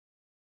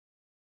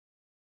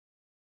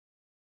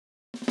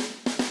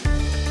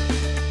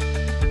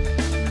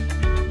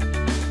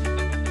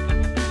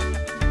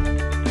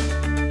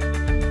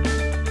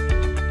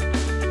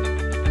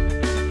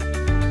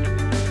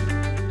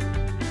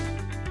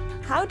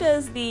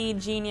does the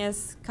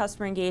Genius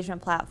customer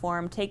engagement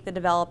platform take the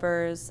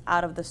developers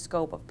out of the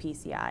scope of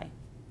PCI?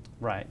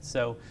 Right.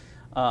 So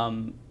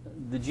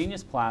the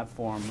Genius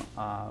platform,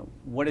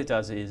 what it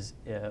does is,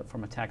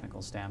 from a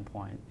technical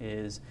standpoint,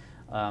 is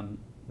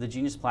the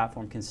Genius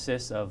platform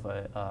consists of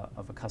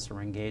a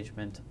customer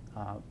engagement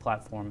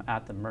platform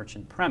at the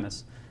merchant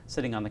premise,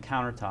 sitting on the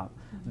countertop.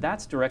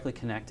 That's directly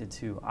connected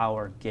to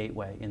our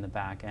gateway in the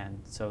back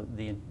end. So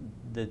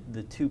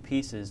the two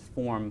pieces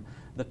form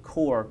the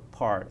core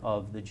part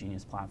of the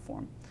Genius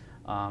platform.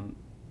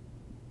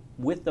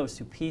 With those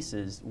two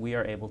pieces, we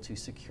are able to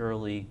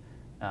securely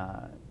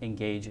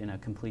engage in a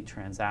complete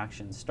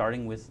transaction,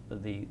 starting with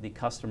the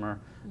customer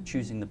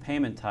choosing the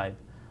payment type,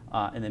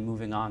 and then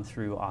moving on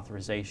through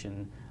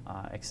authorization,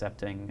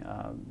 accepting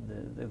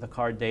the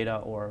card data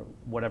or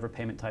whatever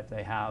payment type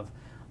they have,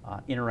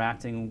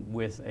 interacting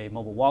with a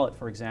mobile wallet,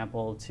 for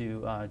example,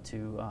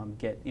 to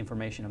get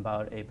information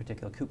about a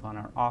particular coupon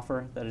or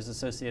offer that is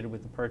associated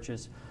with the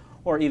purchase,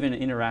 or even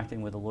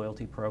interacting with a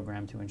loyalty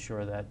program to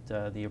ensure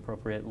that the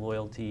appropriate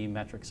loyalty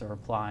metrics are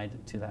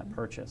applied to that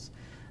purchase.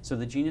 So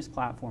the Genius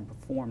platform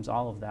performs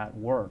all of that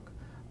work.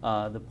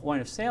 The point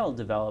of sale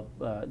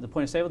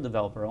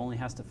developer only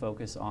has to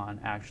focus on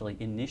actually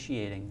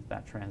initiating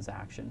that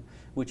transaction,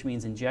 which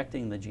means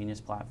injecting the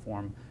Genius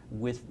platform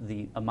with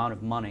the amount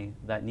of money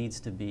that needs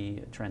to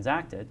be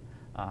transacted,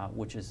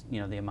 which is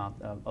the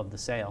amount of the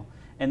sale,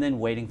 and then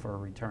waiting for a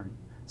return.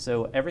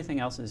 So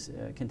everything else is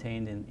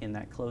contained in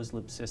that closed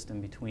loop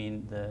system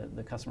between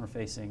the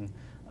customer-facing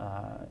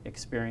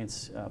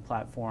experience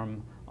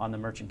platform on the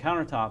merchant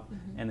countertop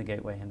and the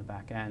gateway in the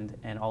back end,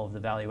 and all of the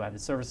value-added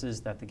services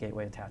that the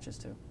gateway attaches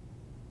to.